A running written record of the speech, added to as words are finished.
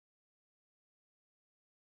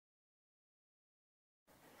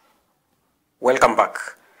Welcome back.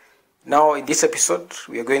 Now in this episode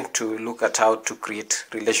we are going to look at how to create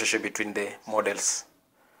relationship between the models.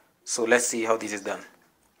 So let's see how this is done.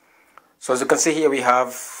 So as you can see here we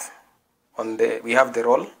have the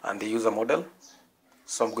role and the user model.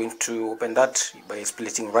 So I'm going to open that by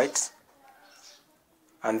splitting right,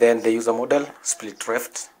 and then the user model split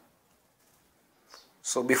left.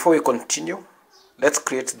 So before we continue, let's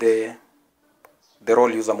create the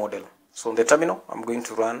role user model. So on the terminal I'm going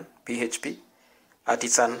to run php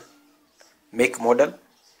artisan make model,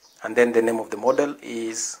 and then the name of the model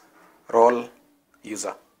is role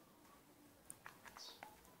user.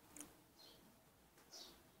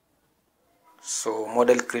 So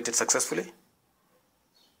model created successfully.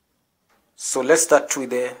 So let's start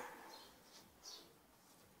with the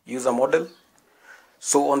user model.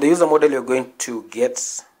 So on the user model you're going to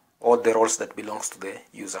get all the roles that belongs to the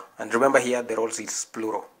user, and remember here the roles is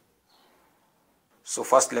plural. So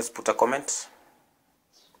first let's put a comment.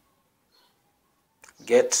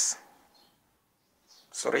 Get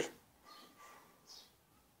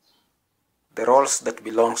the roles that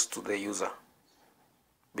belongs to the user,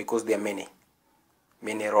 because there are many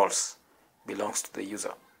roles belongs to the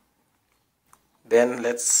user. Then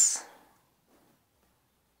let's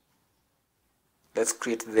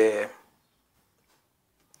create the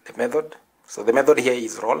method. So the method here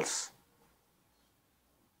is roles.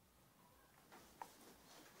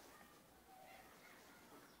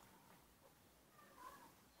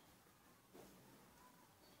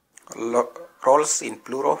 Roles in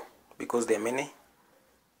plural because there are many.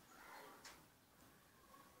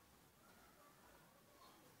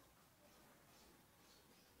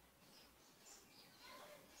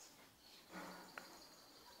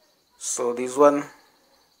 So this one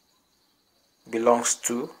belongs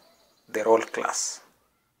to the role class.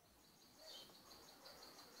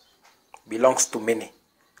 Belongs to many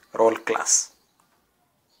role class.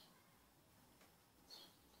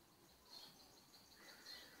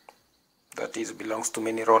 That is belongs to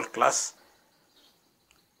many role class.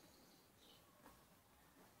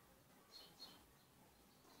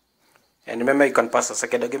 And remember you can pass a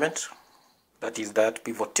second argument, that is that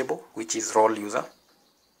pivot table, which is role user.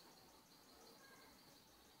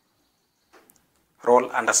 Role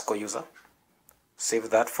underscore user. Save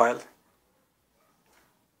that file.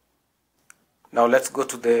 Now let's go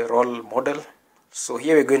to the role model. So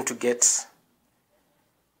here we're going to get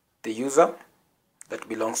the user that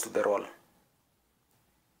belongs to the role.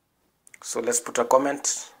 So let's put a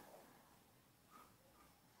comment.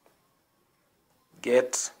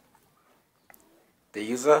 Get the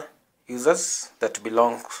users that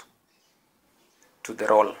belong to the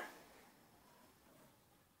role.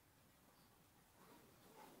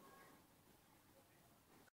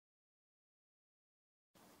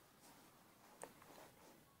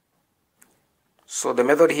 So the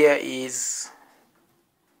method here is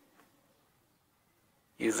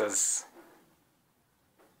users.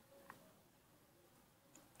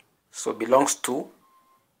 So belongs to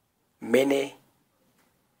many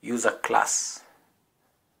user class.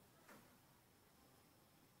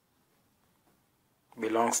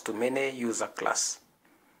 Belongs to many user class.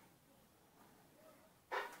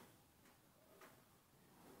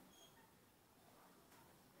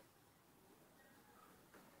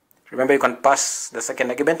 Remember you can pass the second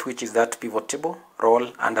argument, which is that pivot table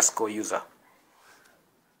role underscore user.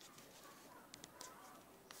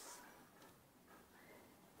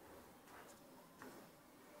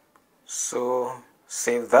 So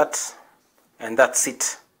save that, and that's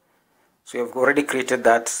it. So you have already created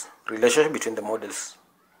that relationship between the models.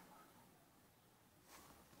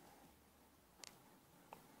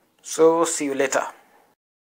 So see you later.